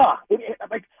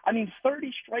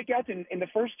 30 strikeouts in the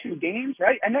first 2 games,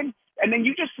 right? And then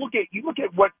you just look at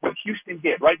what Houston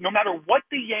did, right? No matter what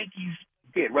the Yankees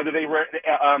did, whether they were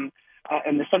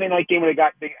in the Sunday night game where they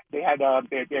got 2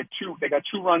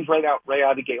 runs right out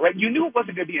of the gate, right? You knew it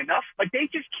wasn't going to be enough. Like they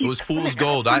just keep. It was fool's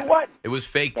gold. It was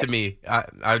fake to me. I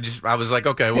was like,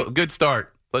 okay, well, good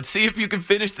start. Let's see if you can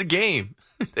finish the game.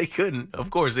 They couldn't. Of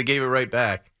course, they gave it right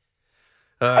back.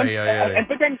 But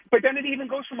then it even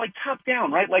goes from like top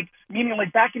down, right? Like meaning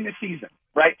like back in the season,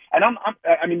 right? And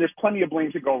I mean, there's plenty of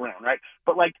blame to go around, right?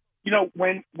 But like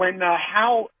when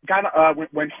Hal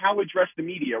addressed the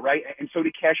media, right, and so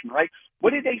did Cashman, right?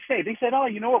 What did they say? They said, oh,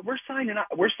 you know what? We're signing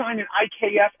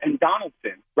IKF and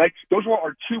Donaldson, right? Those were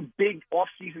our 2 big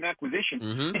off-season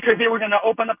acquisitions because they were going to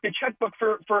open up the checkbook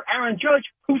for Aaron Judge,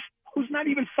 who's not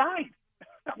even signed.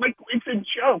 Like it's a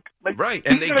joke. Like, right,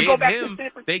 and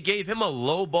they gave him a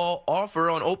low ball offer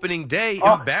on opening day,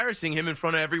 embarrassing him in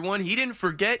front of everyone. He didn't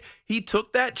forget. He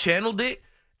took that, channeled it,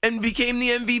 and became the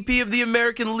MVP of the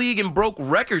American League and broke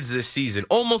records this season.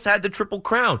 Almost had the Triple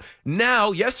Crown.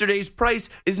 Now, yesterday's price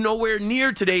is nowhere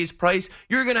near today's price.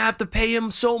 You're going to have to pay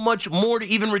him so much more to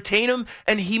even retain him,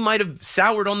 and he might have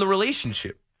soured on the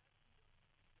relationship.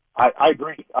 I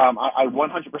agree. I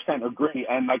 100% agree.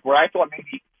 And like where I thought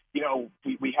maybe,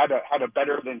 we had a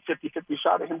better than 50-50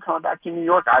 shot of him coming back to New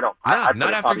York. Not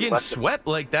after getting swept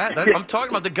like that. I'm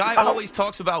talking about the guy always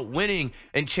talks about winning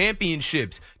and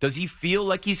championships. Does he feel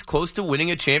like he's close to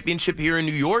winning a championship here in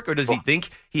New York, or does he think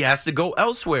he has to go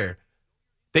elsewhere?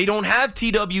 They don't have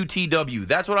TWTW.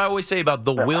 That's what I always say about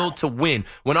the will to win.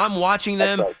 When I'm watching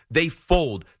them, they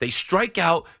fold. They strike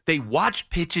out. They watch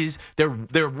pitches.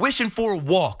 They're wishing for a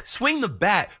walk. Swing the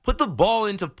bat. Put the ball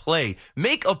into play.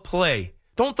 Make a play.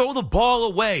 Don't throw the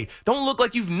ball away. Don't look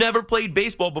like you've never played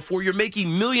baseball before. You're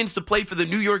making millions to play for the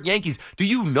New York Yankees. Do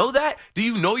you know that? Do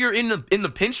you know you're in the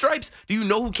pinstripes? Do you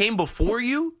know who came before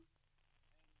you?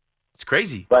 It's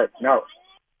crazy. Right. No.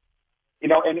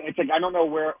 And it's like I don't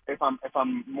know if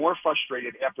I'm more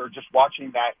frustrated after just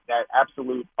watching that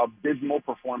absolute abysmal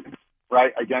performance,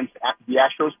 right, against the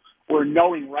Astros, or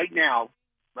knowing right now,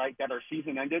 right, that our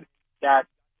season ended, that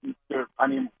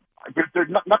nothing's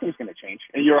going to change,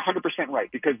 and you're 100%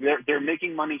 right, because they're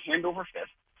making money hand over fist,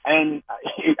 and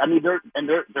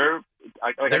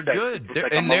they're good.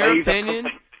 In their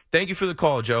opinion, thank you for the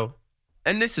call, Joe.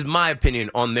 And this is my opinion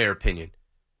on their opinion.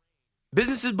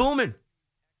 Business is booming,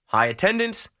 high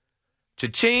attendance,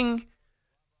 cha-ching,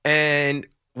 and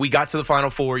we got to the Final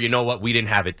Four. You know what? We didn't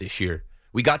have it this year.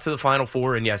 We got to the Final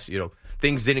Four, and yes,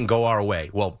 things didn't go our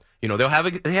way. Well,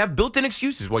 they have built-in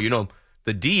excuses. Well,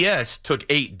 the DS took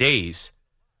 8 days.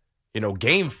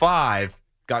 Game 5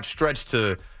 got stretched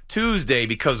to Tuesday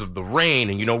because of the rain.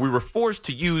 And, we were forced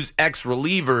to use X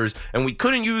relievers, and we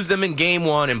couldn't use them in Game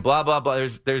 1 and blah, blah, blah.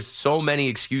 There's so many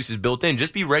excuses built in.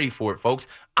 Just be ready for it, folks.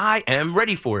 I am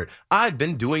ready for it. I've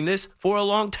been doing this for a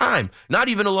long time. Not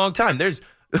even a long time. There's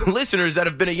listeners that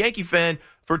have been a Yankee fan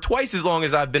for twice as long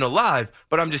as I've been alive,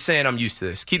 but I'm just saying I'm used to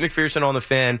this. Keith McPherson on the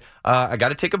Fan. I got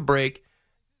to take a break,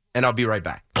 and I'll be right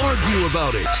back. Argue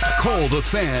about it. Call the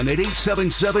Fan at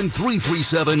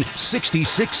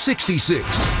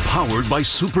 877-337-6666. Powered by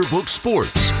Superbook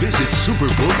Sports. Visit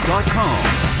superbook.com.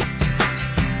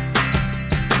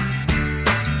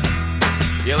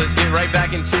 Yeah, let's get right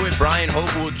back into it. Brian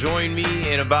Hope will join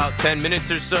me in about 10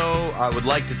 minutes or so. I would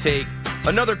like to take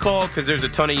another call because there's a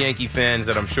ton of Yankee fans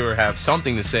that I'm sure have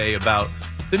something to say about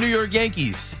the New York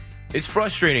Yankees. It's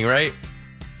frustrating, right?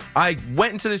 I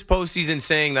went into this postseason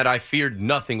saying that I feared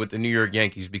nothing with the New York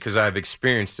Yankees because I've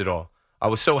experienced it all. I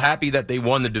was so happy that they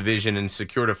won the division and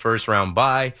secured a first-round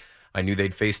bye. I knew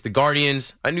they'd face the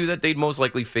Guardians. I knew that they'd most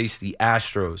likely face the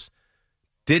Astros.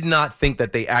 Did not think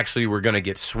that they actually were going to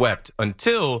get swept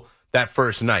until that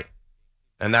first night.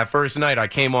 And that first night, I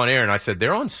came on air and I said,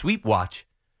 they're on sweep watch.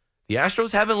 The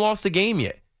Astros haven't lost a game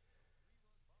yet.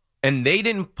 And they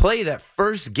didn't play that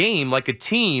first game like a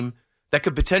team that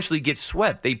could potentially get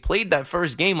swept. They played that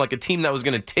first game like a team that was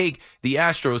going to take the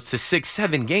Astros to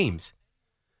 6-7 games.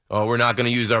 Oh, we're not going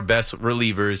to use our best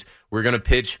relievers. We're going to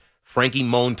pitch Frankie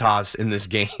Montas in this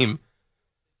game.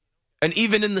 And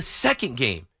even in the second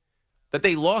game, that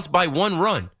they lost by 1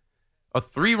 run, a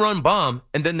 3-run bomb,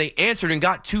 and then they answered and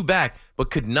got 2 back,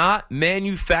 but could not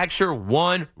manufacture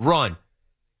 1 run.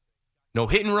 No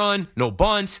hit and run, no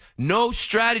bunts, no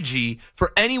strategy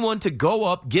for anyone to go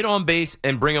up, get on base,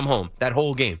 and bring them home that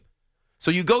whole game.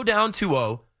 So you go down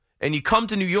 2-0, and you come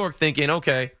to New York thinking,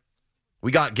 okay,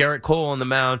 we got Garrett Cole on the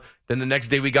mound. Then the next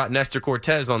day we got Nestor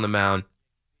Cortez on the mound.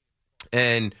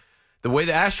 And the way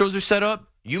the Astros are set up,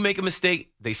 you make a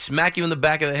mistake, they smack you in the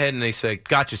back of the head, and they say,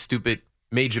 gotcha, stupid,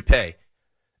 made you pay.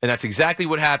 And that's exactly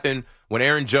what happened when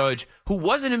Aaron Judge, who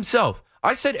wasn't himself,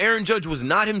 I said Aaron Judge was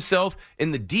not himself in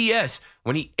the DS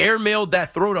when he airmailed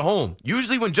that throw to home.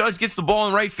 Usually when Judge gets the ball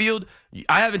in right field,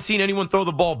 I haven't seen anyone throw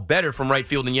the ball better from right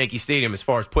field in Yankee Stadium as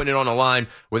far as putting it on a line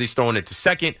where he's throwing it to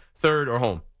second, third, or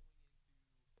home.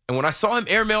 And when I saw him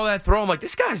airmail that throw, I'm like,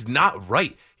 this guy's not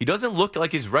right. He doesn't look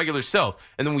like his regular self.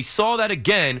 And then we saw that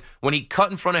again when he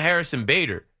cut in front of Harrison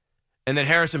Bader. And then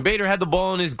Harrison Bader had the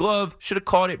ball in his glove, should have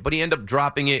caught it, but he ended up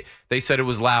dropping it. They said it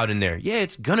was loud in there. Yeah,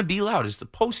 it's going to be loud. It's the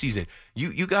postseason.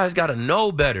 You guys got to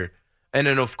know better. And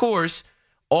then, of course,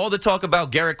 all the talk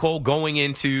about Garrett Cole going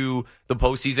into the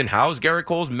postseason, how's Garrett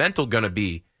Cole's mental going to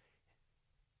be?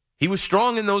 He was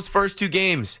strong in those first 2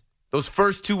 games, those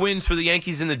first 2 wins for the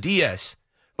Yankees in the DS.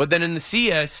 But then in the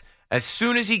CS, as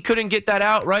soon as he couldn't get that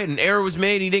out, right, an error was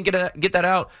made, he didn't get that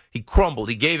out, he crumbled.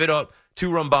 He gave it up.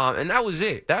 2-run bomb, and that was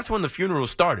it. That's when the funeral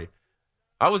started.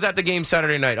 I was at the game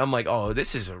Saturday night. I'm like, oh,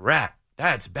 this is a wrap.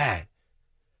 That's bad.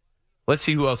 Let's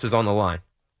see who else is on the line.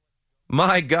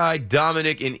 My guy,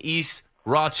 Dominic in East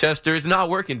Rochester. It's not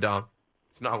working, Dom.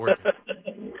 It's not working.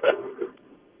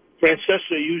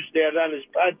 Francesco used that on his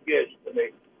podcast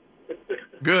today.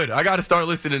 Good. I got to start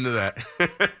listening to that.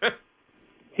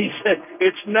 He said,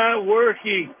 it's not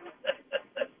working.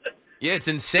 Yeah, it's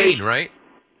insane, right?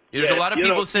 There's a lot of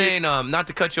people saying, not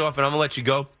to cut you off, and I'm going to let you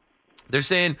go. They're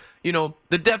saying,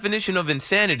 the definition of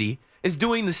insanity is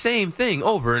doing the same thing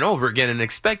over and over again and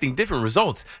expecting different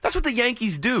results. That's what the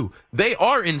Yankees do. They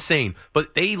are insane,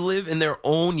 but they live in their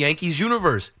own Yankees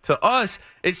universe. To us,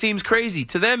 it seems crazy.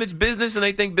 To them, it's business, and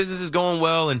they think business is going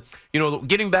well. And,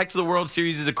 getting back to the World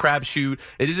Series is a crapshoot.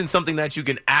 It isn't something that you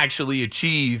can actually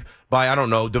achieve by,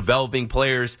 developing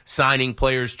players, signing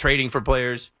players, trading for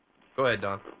players. Go ahead,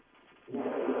 Don.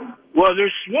 Well,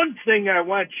 there's one thing I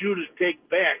want you to take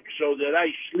back so that I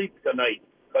sleep tonight,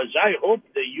 because I hope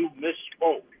that you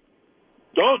misspoke.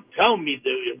 Don't tell me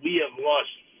that we have lost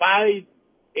 5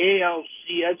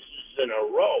 ALCSs in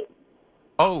a row.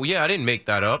 Oh, yeah, I didn't make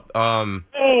that up. My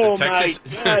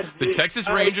God, the Texas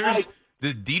Rangers,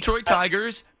 the Detroit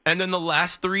Tigers, and then the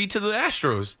last 3 to the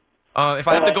Astros. If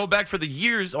I have to go back for the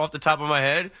years off the top of my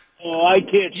head. Oh, I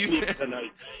can't sleep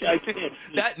tonight. I can't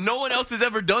sleep. No one else has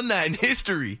ever done that in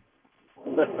history.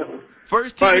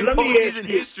 First team in postseason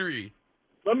history.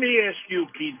 Let me ask you,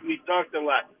 Keith. We talked a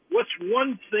lot. What's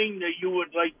one thing that you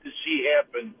would like to see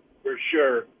happen for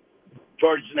sure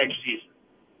towards next season?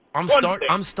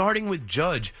 I'm starting with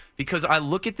Judge because I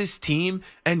look at this team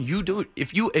and you do.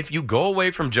 If you go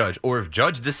away from Judge, or if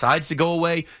Judge decides to go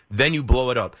away, then you blow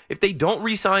it up. If they don't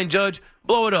re-sign Judge,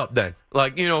 blow it up then.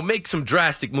 Make some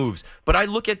drastic moves. But I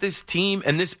look at this team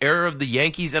and this era of the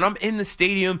Yankees, and I'm in the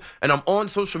stadium and I'm on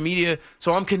social media,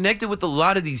 so I'm connected with a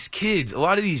lot of these kids, a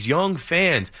lot of these young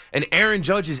fans, and Aaron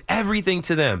Judge is everything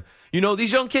to them.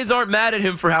 These young kids aren't mad at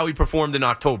him for how he performed in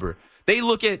October. They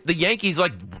look at the Yankees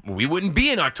like we wouldn't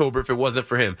be in October if it wasn't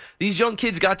for him. These young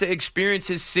kids got to experience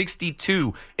his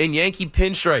 62 in Yankee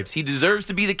pinstripes. He deserves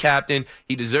to be the captain.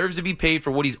 He deserves to be paid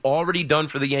for what he's already done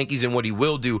for the Yankees and what he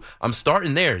will do. I'm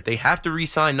starting there. They have to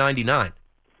re-sign 99.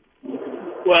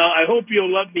 Well, I hope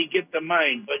you'll let me get to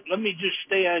mine, but let me just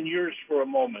stay on yours for a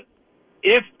moment.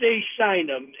 If they sign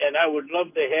him, and I would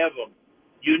love to have him,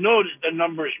 that the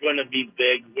number's going to be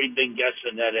big. We've been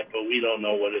guessing at it, but we don't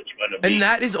know what it's going to be. And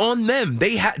that is on them.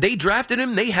 They drafted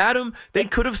him. They had him. They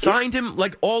could have signed him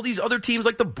like all these other teams,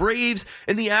 like the Braves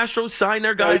and the Astros signed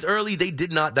their guys early. They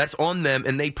did not. That's on them,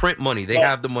 and they print money. They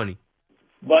have the money.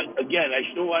 But, again,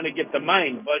 I still want to get to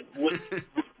mine. But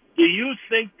do you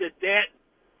think that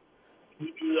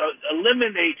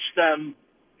eliminates them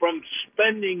from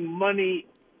spending money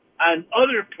on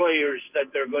other players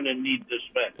that they're going to need to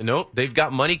spend? Nope. They've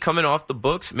got money coming off the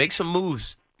books. Make some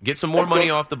moves. Get some more money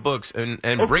off the books and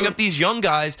bring up these young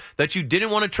guys that you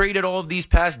didn't want to trade at all of these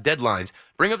past deadlines.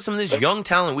 Bring up some of this young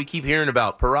talent we keep hearing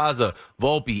about. Peraza,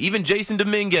 Volpe, even Jason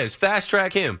Dominguez. Fast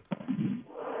track him.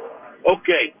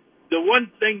 Okay. The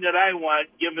one thing that I want,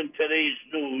 given today's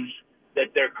news,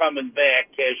 that they're coming back,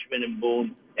 Cashman and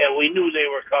Boone, and we knew they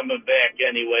were coming back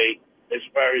anyway as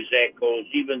far as that goes,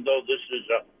 even though this is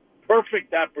a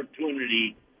perfect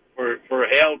opportunity for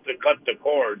Hal to cut the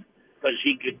cord, because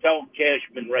he could tell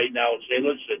Cashman right now, say,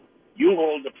 listen, you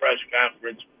hold the press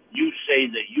conference, you say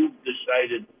that you've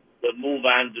decided to move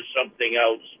on to something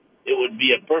else, it would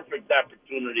be a perfect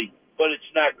opportunity, but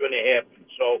it's not going to happen.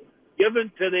 So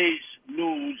given today's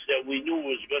news that we knew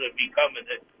was going to be coming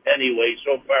anyway,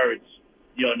 so far it's,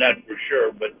 not for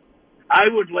sure, but I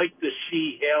would like to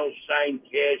see Hal sign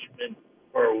Cashman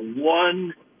for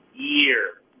 1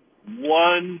 year.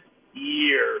 1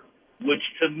 year, which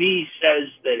to me says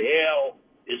that Hal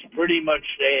is pretty much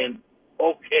saying,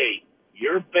 okay,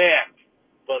 you're back,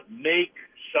 but make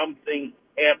something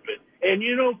happen. And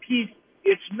Keith,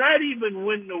 it's not even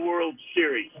win the World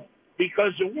Series,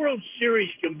 because the World Series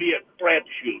can be a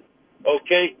crapshoot,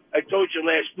 okay? I told you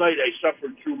last night I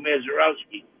suffered through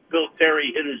Mazeroski. Bill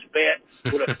Terry hit his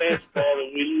bat with a fastball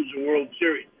and we lose the World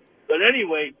Series. But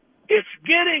anyway, it's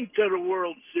getting to the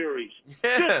World Series.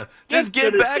 Yeah, just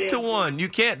get back to one. You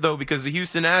can't, though, because the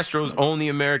Houston Astros own the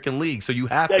American League, so you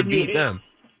have to beat them.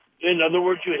 In other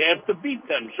words, you have to beat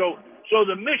them. So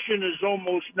the mission is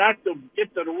almost not to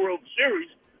get to the World Series.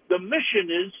 The mission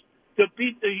is to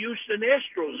beat the Houston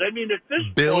Astros. I mean, at this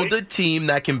Build a team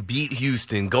that can beat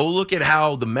Houston. Go look at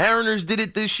how the Mariners did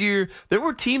it this year. There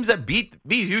were teams that beat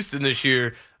Houston this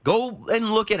year. Go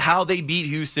and look at how they beat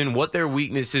Houston, what their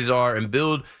weaknesses are, and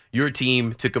build your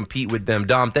team to compete with them.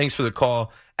 Dom, thanks for the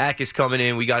call. Ack is coming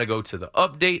in. We got to go to the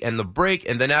update and the break.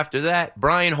 And then after that,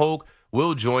 Brian Hoke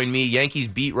will join me, Yankees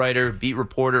beat writer, beat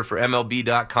reporter for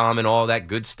MLB.com and all that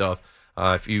good stuff.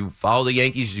 If you follow the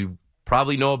Yankees, you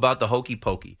probably know about the hokey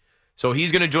pokey. So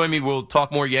he's going to join me. We'll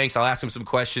talk more Yanks. I'll ask him some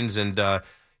questions, and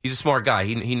he's a smart guy.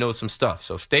 He knows some stuff.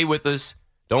 So stay with us.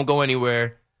 Don't go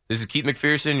anywhere. This is Keith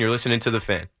McPherson. You're listening to The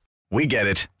Fan. We get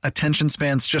it. Attention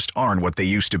spans just aren't what they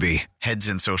used to be. Heads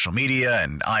in social media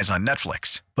and eyes on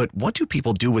Netflix. But what do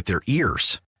people do with their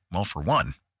ears? Well, for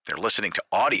one, they're listening to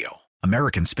audio.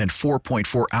 Americans spend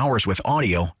 4.4 hours with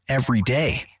audio every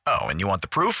day. Oh, and you want the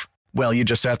proof? Well, you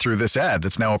just sat through this ad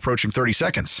that's now approaching 30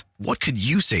 seconds. What could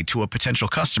you say to a potential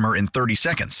customer in 30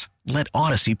 seconds? Let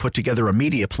Odyssey put together a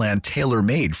media plan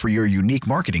tailor-made for your unique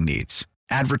marketing needs.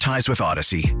 Advertise with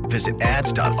Odyssey. Visit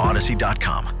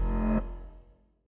ads.odyssey.com.